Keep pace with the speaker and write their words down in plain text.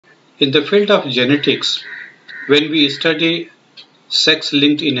In the field of genetics, when we study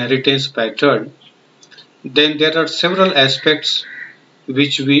sex-linked inheritance pattern, then there are several aspects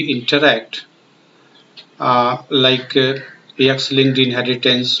which we interact, like X-linked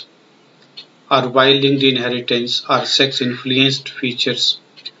inheritance or Y-linked inheritance or sex-influenced features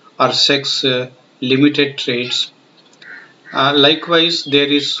or sex-limited traits. Likewise, there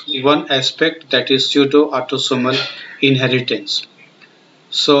is one aspect that is pseudo-autosomal inheritance.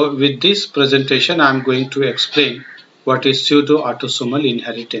 So with this presentation, I am going to explain what is pseudo-autosomal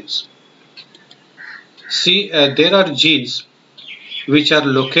inheritance. See, there are genes which are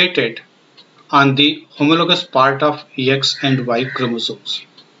located on the homologous part of X and Y chromosomes.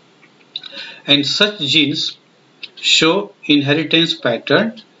 And such genes show inheritance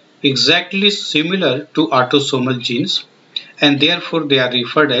pattern exactly similar to autosomal genes, and therefore they are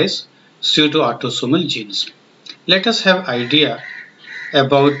referred as pseudo-autosomal genes. Let us have idea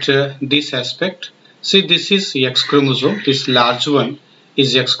about this aspect. See, this is X chromosome. This large one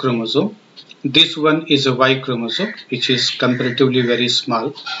is X chromosome. This one is a Y chromosome, which is comparatively very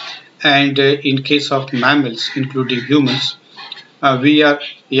small. And in case of mammals, including humans, we are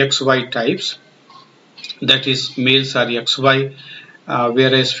XY types. That is, males are XY,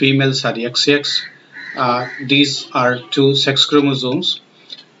 whereas females are XX. These are two sex chromosomes.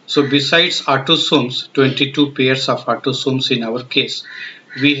 So besides autosomes, 22 pairs of autosomes in our case,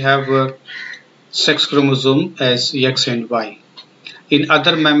 we have sex chromosome as X and Y. In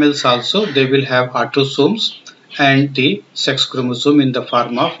other mammals also, they will have autosomes and the sex chromosome in the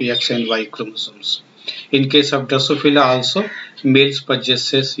form of X and Y chromosomes. In case of Drosophila also, males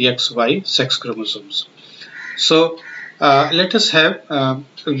possesses XY sex chromosomes. So let us have a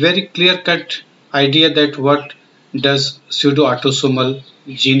very clear-cut idea that what does pseudo-autosomal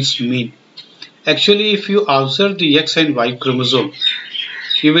genes mean. Actually, if you observe the X and Y chromosome,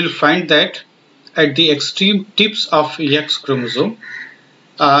 you will find that at the extreme tips of X chromosome,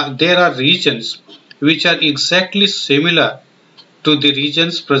 there are regions which are exactly similar to the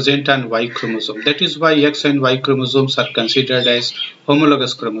regions present on Y chromosome. That is why X and Y chromosomes are considered as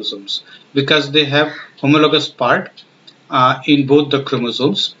homologous chromosomes, because they have homologous part in both the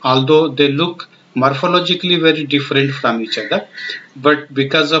chromosomes, although they look morphologically very different from each other, but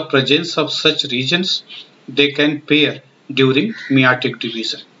because of presence of such regions, they can pair during meiotic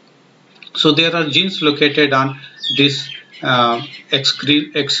division. So there are genes located on this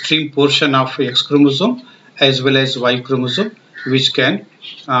extreme portion of X chromosome as well as Y chromosome, which can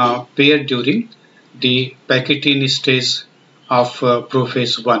pair during the Pachytene stage of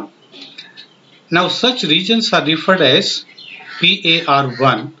prophase 1. Now such regions are referred as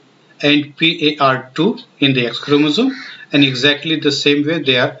PAR1 and PAR2 in the X chromosome, and exactly the same way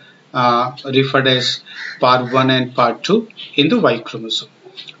they are referred as PAR1 and PAR2 in the Y chromosome.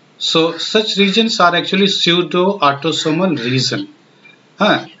 So such regions are actually pseudo-autosomal region.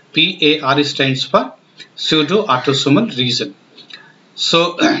 PAR stands for pseudo-autosomal region.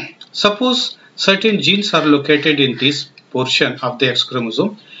 So suppose certain genes are located in this portion of the X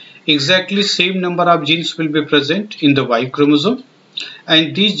chromosome. Exactly same number of genes will be present in the Y chromosome,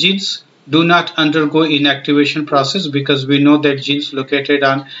 and these genes do not undergo inactivation process, because we know that genes located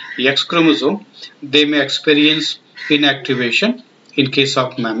on X chromosome, they may experience inactivation in case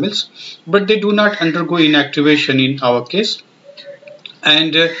of mammals, but they do not undergo inactivation in our case.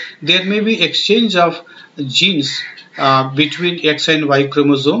 And there may be exchange of genes between X and Y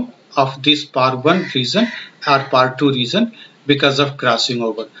chromosome of this PAR1 region or PAR2 region because of crossing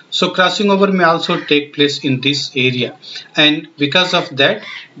over. So crossing over may also take place in this area, and because of that,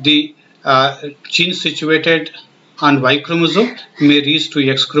 the genes situated on Y chromosome may reach to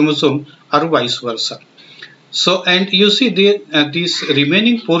X chromosome or vice versa. So, and you see this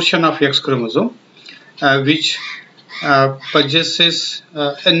remaining portion of X chromosome which possesses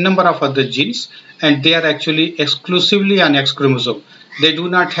a number of other genes, and they are actually exclusively on X chromosome. They do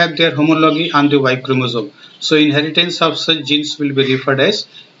not have their homology on the Y chromosome. So inheritance of such genes will be referred as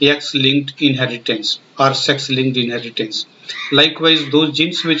X-linked inheritance or sex-linked inheritance. Likewise, those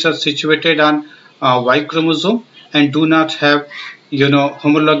genes which are situated on Y chromosome and do not have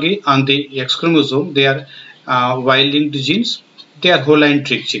homology on the X chromosome, they are Y-linked genes. They are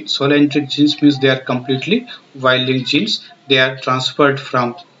holocentric genes. Holocentric genes means they are completely Y-linked genes. They are transferred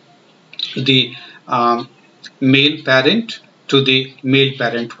from the male parent to the male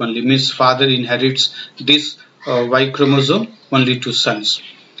parent only, means father inherits this Y chromosome only to sons.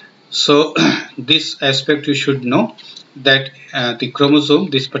 So this aspect you should know, that the chromosome,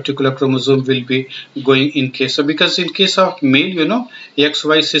 this particular chromosome will be going in case of, because in case of male,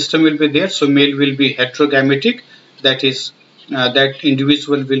 XY system will be there, so male will be heterogametic, that is that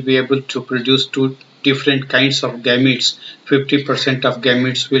individual will be able to produce two different kinds of gametes. 50% of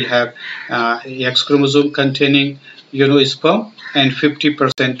gametes will have X chromosome containing sperm, and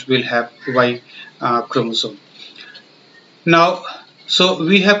 50% will have Y chromosome. Now, so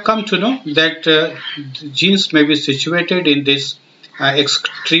we have come to know that genes may be situated in this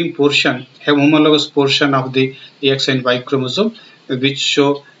extreme portion, homologous portion of the X and Y chromosome, which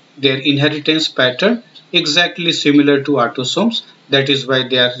show their inheritance pattern exactly similar to autosomes. That is why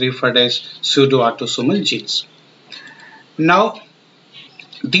they are referred as pseudoautosomal genes. Now,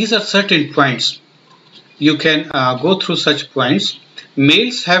 these are certain points. You can go through such points.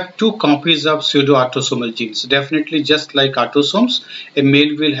 Males have two copies of pseudoautosomal genes. Definitely, just like autosomes, a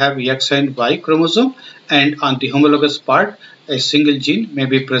male will have X and Y chromosome, and on the homologous part, a single gene may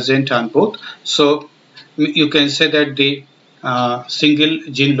be present on both. So you can say that the single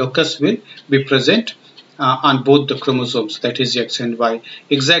gene locus will be present on both the chromosomes, that is X and Y.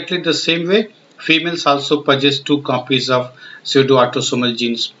 Exactly the same way, females also possess two copies of pseudoautosomal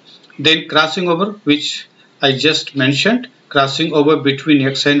genes. Then crossing over, which I just mentioned, crossing over between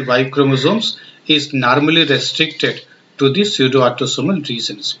X and Y chromosomes is normally restricted to the pseudoautosomal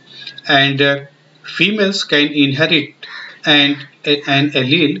regions. And females can inherit an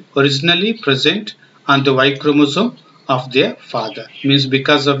allele originally present on the Y chromosome of their father. Means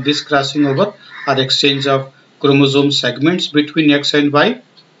because of this crossing over or exchange of chromosome segments between X and Y,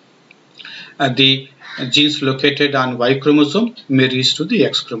 the genes located on Y chromosome may reach to the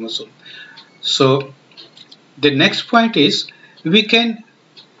X chromosome. So the next point is, we can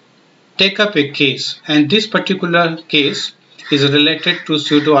take up a case, and this particular case is related to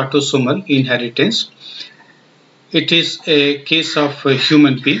pseudoautosomal inheritance. It is a case of a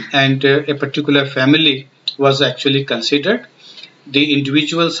human being, and a particular family was actually considered. The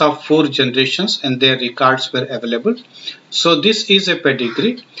individuals of 4 generations and their records were available. So this is a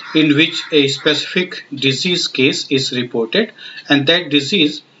pedigree in which a specific disease case is reported, and that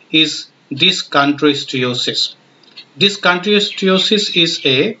disease is Dyschondrosteosis. Dyschondrosteosis is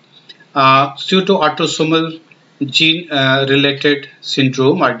a pseudoautosomal gene related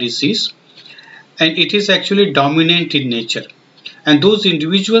syndrome or disease, and it is actually dominant in nature. And those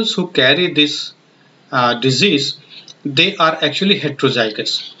individuals who carry this disease, they are actually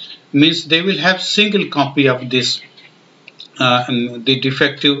heterozygous, means they will have single copy of this the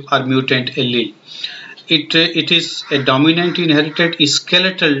defective or mutant allele. It is a dominant inherited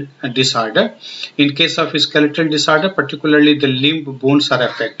skeletal disorder. In case of skeletal disorder, particularly the limb bones are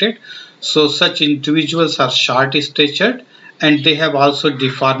affected. So such individuals are short statured, and they have also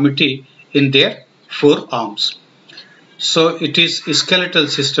deformity in their forearms. So it is skeletal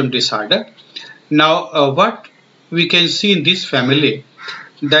system disorder. Now what we can see in this family,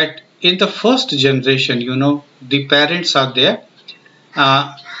 that in the first generation, the parents are there,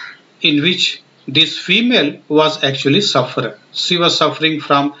 in which this female was actually sufferer. She was suffering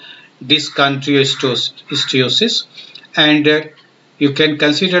from Dyschondrosteosis, and you can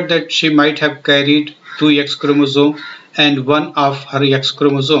consider that she might have carried 2 X chromosome, and one of her X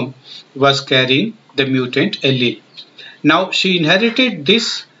chromosome was carrying the mutant allele. Now she inherited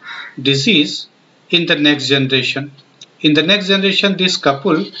this disease in the next generation. In the next generation, this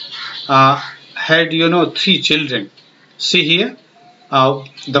couple had 3 children. See here,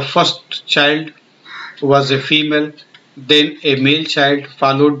 the first child was a female, then a male child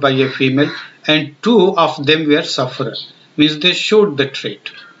followed by a female, and 2 of them were sufferer, means they showed the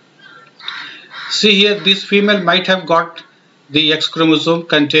trait. See here, this female might have got the X chromosome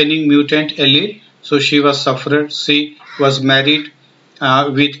containing mutant allele, so she was sufferer. She was married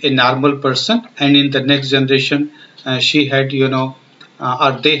with a normal person, and in the next generation she had or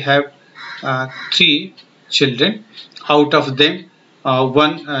they have 3 children. Out of them,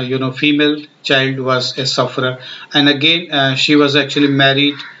 one female child was a sufferer, and again she was actually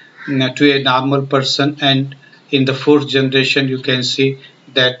married to a normal person, and in the 4th generation you can see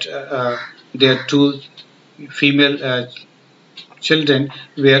that their 2 female children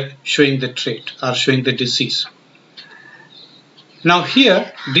were showing the trait or showing the disease. Now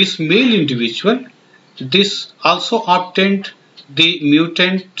here, this male individual, this also obtained the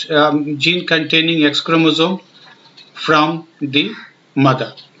mutant gene containing X chromosome from the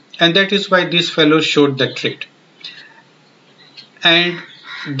mother, and that is why this fellow showed the trait. And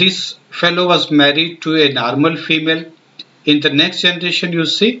this fellow was married to a normal female. In the next generation, you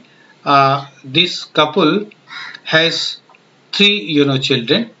see, this couple has 3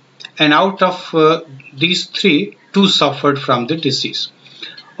 children, and out of these 3, 2 suffered from the disease.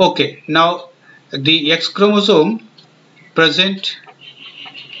 Okay, now the X chromosome present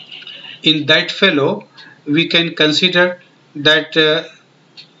in that fellow, we can consider that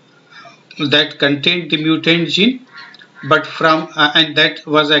contained the mutant gene, but from and that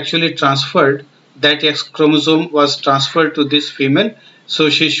was actually transferred. That X chromosome was transferred to this female, so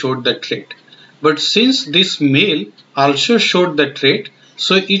she showed the trait. But since this male also showed the trait,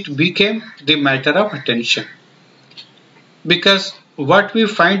 so it became the matter of attention, because what we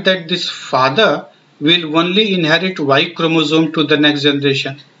find that this father will only inherit Y chromosome to the next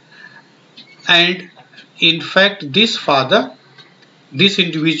generation, and in fact this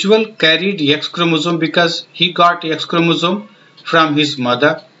individual carried X chromosome because he got X chromosome from his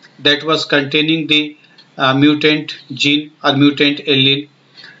mother that was containing the mutant gene or mutant allele.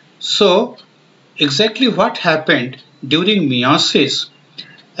 So exactly what happened during meiosis,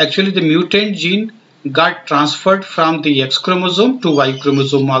 actually the mutant gene got transferred from the X chromosome to Y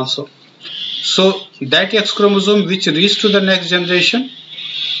chromosome also. So that X chromosome which reached to the next generation,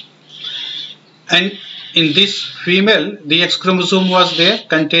 and in this female the X chromosome was there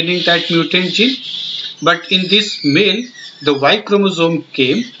containing that mutant gene, but in this male the Y chromosome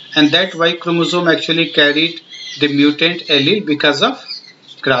came, and that Y chromosome actually carried the mutant allele because of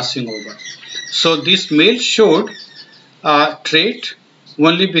crossing over. So this male showed a trait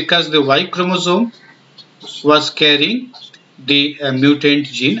only because the Y chromosome was carrying the mutant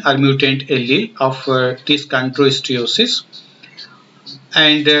gene or mutant allele of Dyschondrosteosis,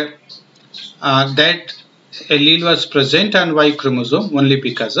 and that allele was present on Y chromosome only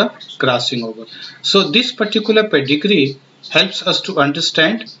because of crossing over. So this particular pedigree helps us to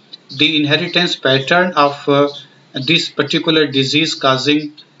understand the inheritance pattern of this particular disease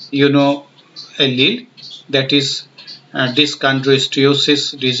causing allele, that is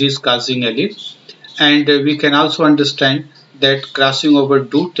Dyschondrosteosis disease causing allele, and we can also understand that crossing over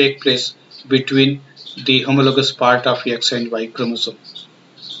do take place between the homologous part of X and Y chromosome.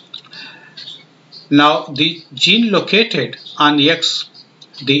 Now the gene located on X,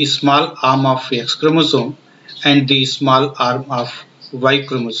 the small arm of X chromosome, and the small arm of Y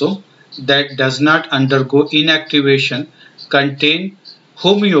chromosome that does not undergo inactivation contain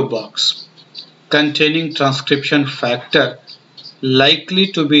homeobox containing transcription factor likely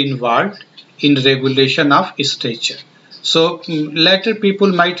to be involved in regulation of stature. So later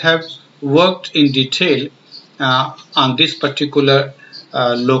people might have worked in detail on this particular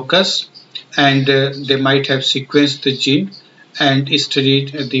locus, and they might have sequenced the gene and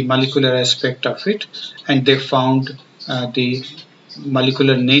studied the molecular aspect of it, and they found the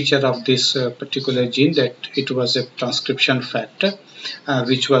molecular nature of this particular gene, that it was a transcription factor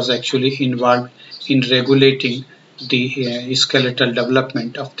which was actually involved in regulating the skeletal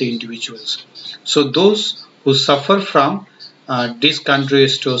development of the individuals. So those who suffer from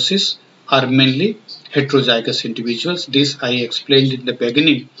dyschondrosteosis are mainly heterozygous individuals. This I explained in the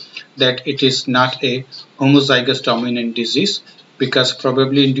beginning, that it is not a homozygous dominant disease, because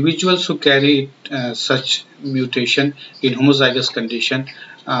probably individuals who carry such mutation in homozygous condition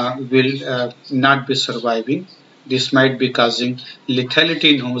will not be surviving. This might be causing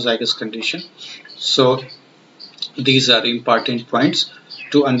lethality in homozygous condition. So these are important points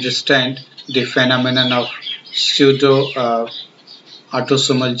to understand the phenomenon of pseudo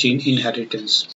autosomal gene inheritance.